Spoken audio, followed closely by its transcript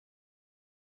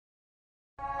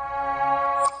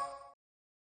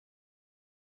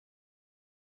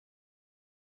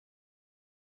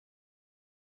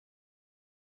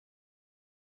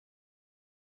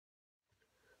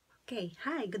Okay,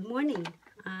 hi, good morning.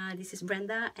 This is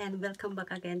Brenda and welcome back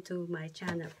again to my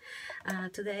channel.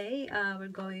 Today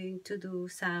we're going to do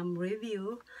some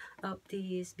review of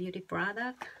this beauty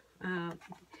product.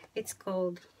 It's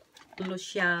called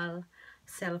Loshall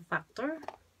Cell Factor,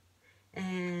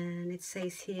 and it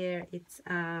says here it's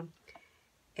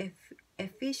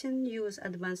efficient use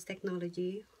advanced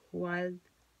technology wild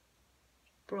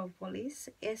propolis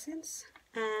essence,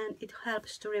 and it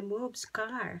helps to remove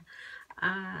scar.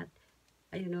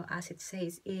 As it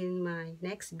says in my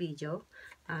next video.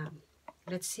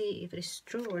 Let's see if it's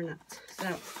true or not.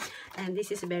 So, and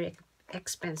this is very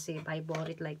expensive. I bought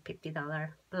it like $50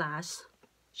 plus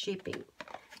shipping,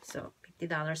 so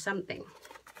 $50 something.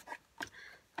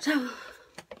 So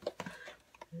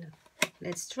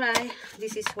let's try.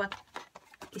 This is what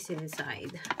is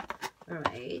inside. All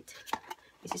right,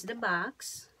 this is the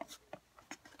box.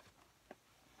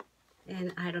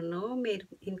 And I don't know, made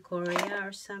in Korea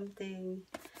or something.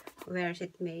 Where is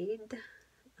it made?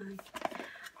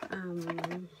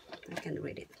 I can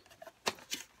read it.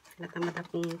 Natamad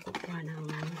akong kukuha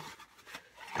ng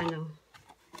ano.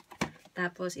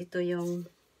 Tapos ito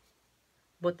yung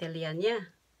botelya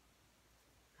niya.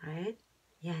 Right?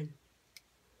 Yan.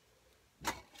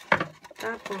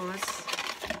 Tapos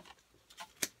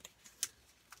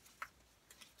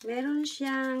meron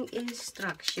siyang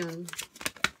instruction.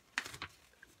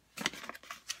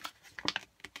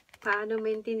 Paano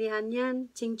maintindihan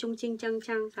yan? Ching chung ching chang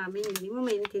chang. Sa amin, hindi mo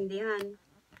maintindihan.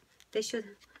 They should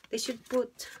put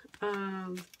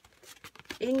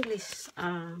English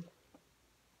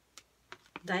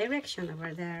direction over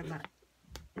there. But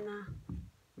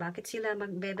bakit sila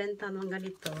magbebenta ng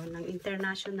ganito, ng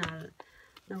international,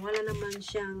 na wala naman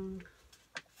siyang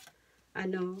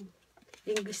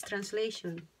English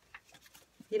translation?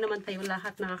 Hindi naman tayo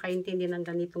lahat nakakaintindi ng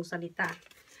ganitong salita.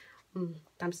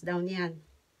 Thumbs down yan.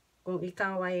 Kung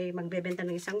ikaw ay magbebenta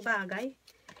ng isang bagay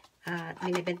at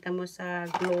binibenta mo sa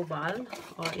global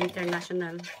or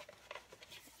international,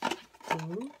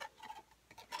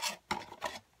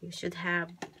 you should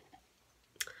have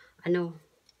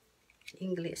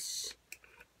English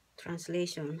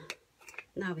translation.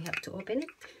 Now we have to open it,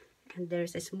 and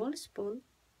there's a small spoon,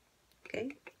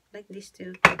 okay, like this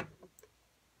to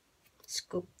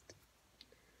scoop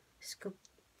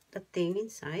the thing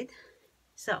inside.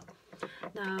 So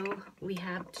now we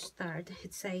have to start. It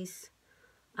says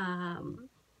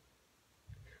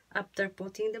after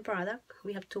putting the product,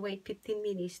 we have to wait 15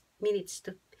 minutes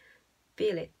to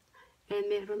fill it. And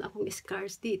meron akong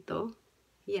scars dito.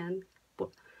 Yan,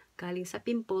 galing sa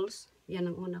pimples. Yan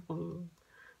ang una kong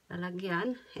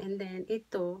lalagyan. And then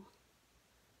ito,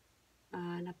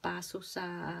 napaso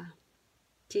sa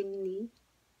chimney.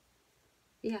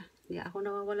 Yeah, hindi ako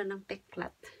nawawala ng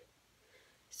peklat.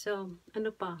 So,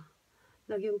 ano pa?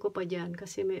 Lagyan ko pa dyan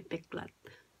kasi may peklat.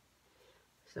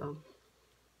 So,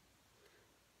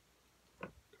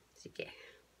 sige.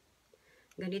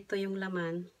 Ganito yung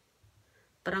laman.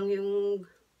 Parang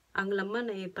ang laman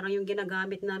parang yung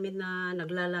ginagamit namin na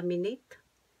naglalaminate.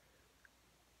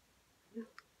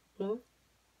 Alright.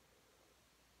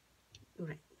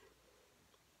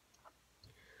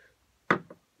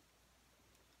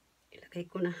 Ilagay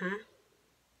ko na, ha?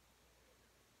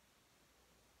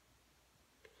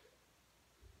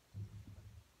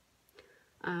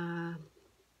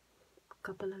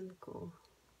 Kapalan ko.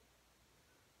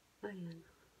 Ayan.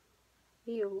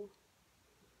 Iyo.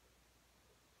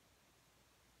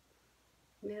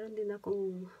 Meron din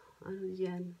akong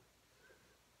dyan.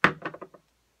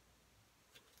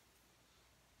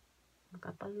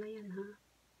 Makapal na yan, ha?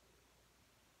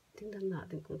 Tingnan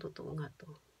natin kung totoo nga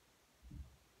to.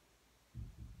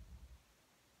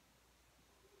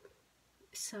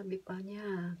 Sabi pa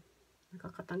niya,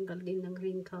 nakakatanggal din ng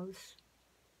wrinkles.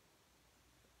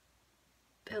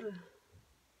 Pero,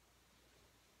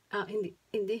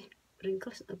 hindi.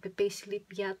 Wrinkles,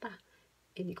 nagpe-facelift yata.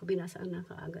 Hindi ko binasaan na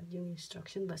kaagad yung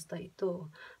instruction. Basta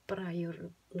ito, prior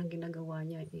na ginagawa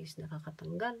niya is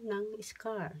nakakatanggal ng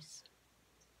scars.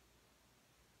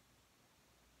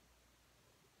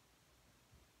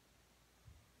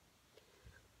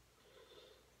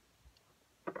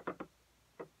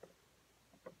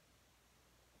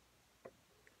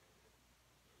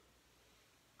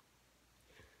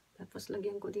 Tapos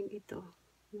lagyan ko din ito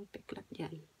ng peklat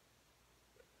dyan.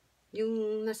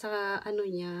 Yung nasa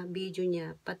niya, video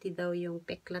niya, pati daw yung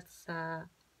peklat sa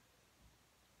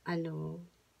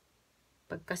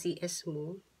pagka-CS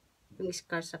mo, yung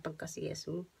scar sa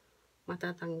pagka-CS mo,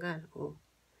 matatanggal.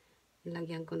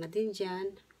 Nilagyan ko na din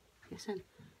dyan.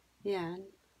 Yan.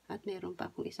 At meron pa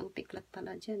akong isang peklat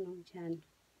pala dyan, dyan.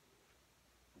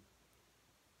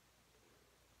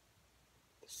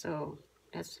 So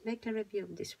let's make a review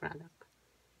of this product.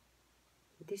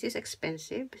 This is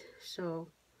expensive, so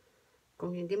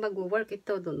kung hindi mag-work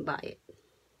ito, don't buy it.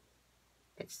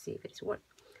 Let's see if it's work.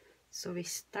 So we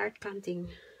start counting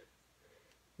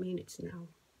minutes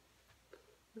now.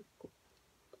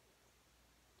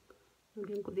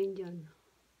 Lagyan ko din dyan.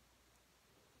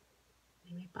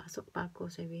 May pasok pa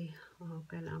ako. Sabi, oh,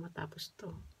 kailangan matapos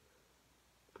to.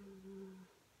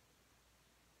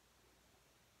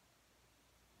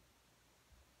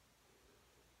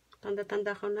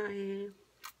 Tanda-tanda ko na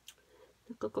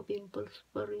nagkaka-pimples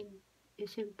pa rin.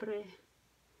 Siyempre,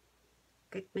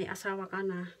 kahit may asawa ka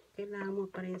na, kailangan mo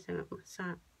pa rin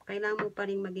kailangan mo pa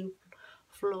rin maging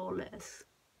flawless.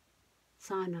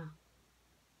 Sana.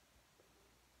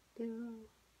 Pero,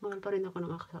 mahal pa rin ako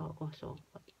ng asawa ko. So,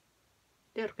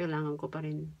 pero kailangan ko pa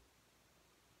rin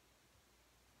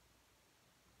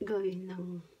gawin ng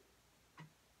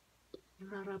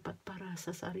nararapat para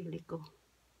sa sarili ko.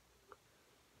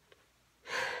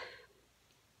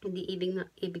 Hindi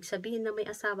ibig sabihin na may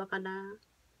asawa ka na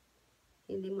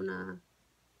hindi mo na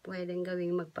pwedeng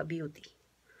gawing magpa-beauty.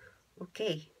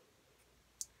 Okay.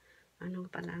 Anong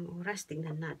pala ang oras?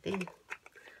 Tingnan natin.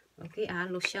 Okay,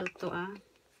 Loshall to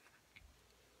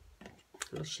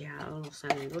Loshall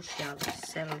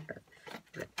Cell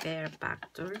Repair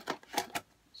Factor.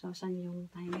 So, saan yung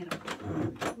timer?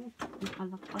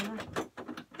 Nakalak pala.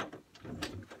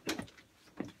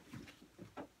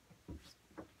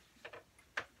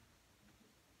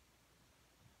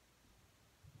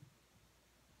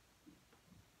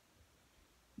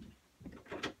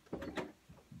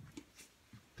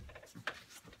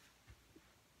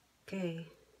 Okay.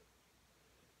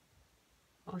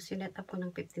 Sinet up ko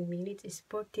ng 15 minutes is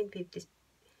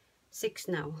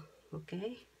 14:56 now.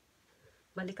 Okay?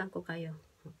 Balikan ko kayo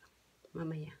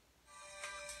mamaya.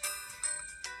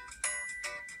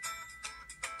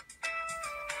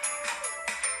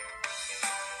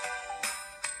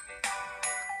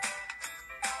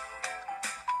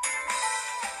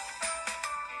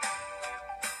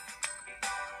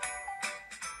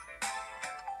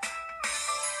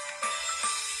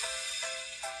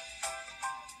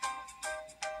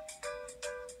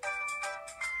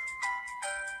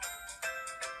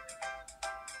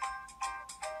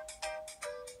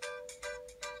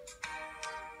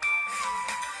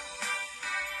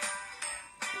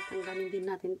 Tanggalin din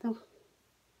natin to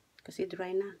kasi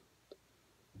dry na.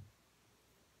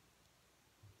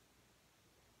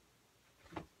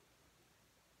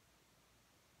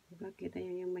 Bakit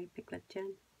ayun yung may piklat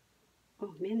dyan?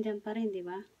 Oh, dyan pa rin, di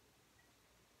ba?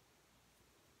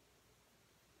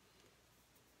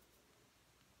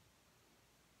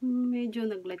 Medyo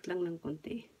naglight lang ng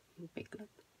konti yung piklat.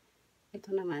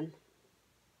 Ito naman.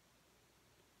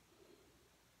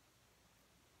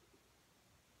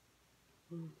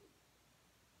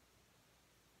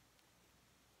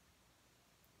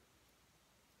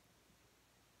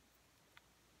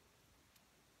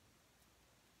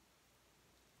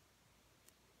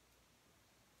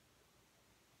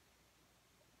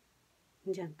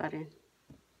 Diyan pa rin.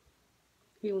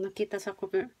 Yung nakita sa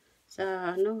cover,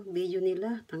 sa video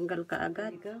nila, tanggal ka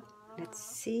agad. Let's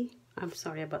see. I'm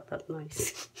sorry about that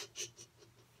noise.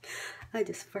 I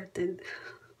just farted.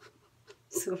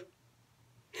 So,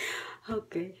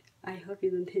 okay. I hope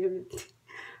you don't hear it.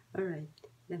 Alright.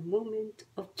 The moment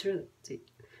of truth.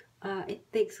 It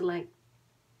takes like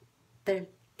 30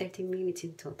 minutes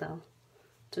in total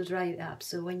to dry it up.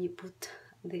 So when you put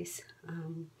this,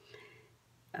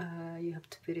 you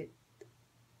have to put it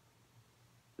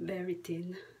very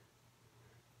thin.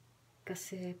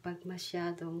 Kasi pag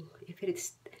masyadong, if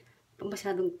it's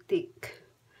masyadong thick,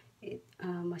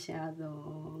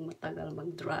 masyadong matagal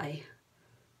mag-dry.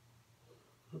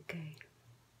 Okay.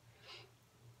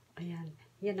 Ayan.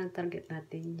 Yan ang target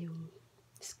natin, yung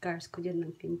scars ko dyan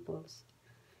ng pimples.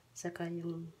 Saka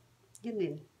yung, yun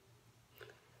din.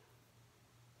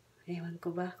 Ewan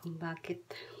ko ba kung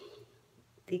bakit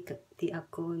di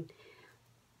ako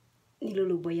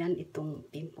nilulubayan itong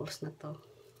pimples na to.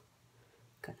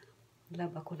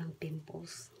 Love ako ng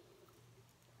pimples.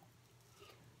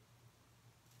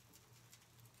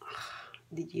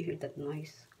 Did you hear that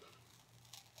noise?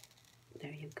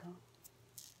 There you go.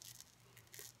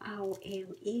 Ow,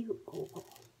 ew, ew. Oh.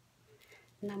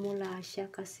 Namula siya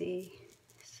kasi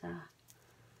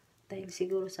dahil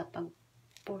siguro sa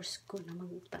pag-force ko na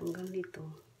magtanggal nito.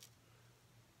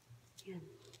 Yan.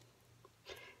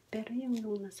 Pero yung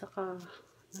nasa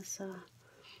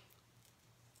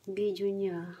video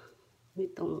niya,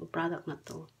 nitong product na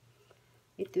to,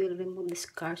 it will remove the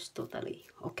scars totally.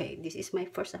 Okay, this is my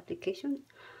first application.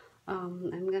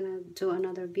 I'm gonna do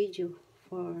another video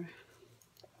for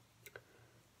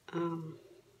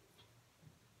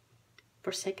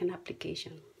for second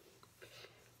application.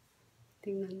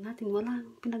 Tingnan natin,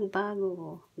 walang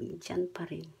pinagbago. Diyan pa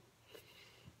rin.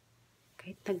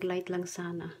 Kahit tag-light lang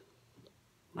sana.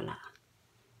 Wala.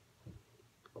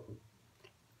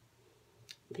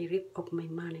 They rip off my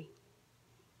money.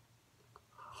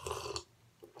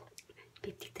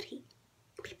 53.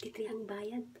 53 ang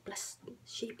bayad plus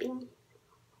shipping.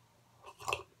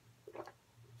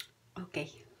 Okay.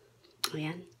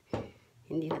 Ayan.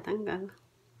 Hindi natanggal.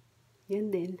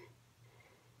 Yan din.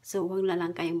 So, huwag na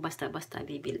lang kayong basta-basta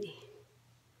bibili.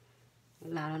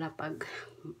 Lalo na pag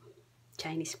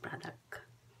Chinese product.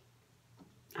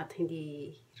 At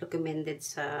hindi recommended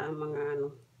sa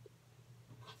mga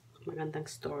magandang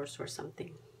stores or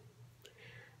something.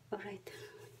 Alright.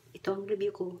 Ito ang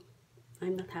review ko.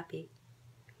 I'm not happy.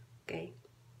 Okay.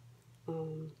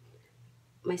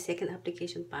 May second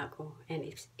application pa ako. And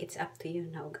it's up to you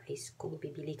now guys kung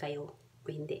bibili kayo o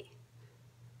hindi.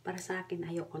 Para sa akin,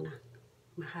 ayoko na.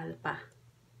 Mahal pa.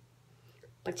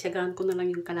 Pagtsagaan ko na lang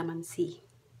yung calamansi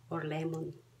or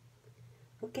lemon.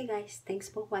 Okay guys, thanks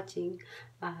for watching.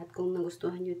 At kung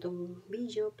nagustuhan nyo itong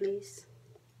video, please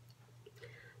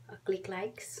click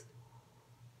likes.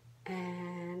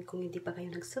 And kung hindi pa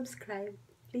kayo nag-subscribe,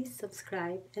 please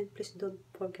subscribe. And please don't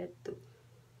forget to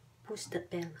push that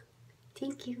bell.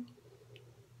 Thank you.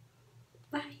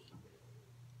 Bye.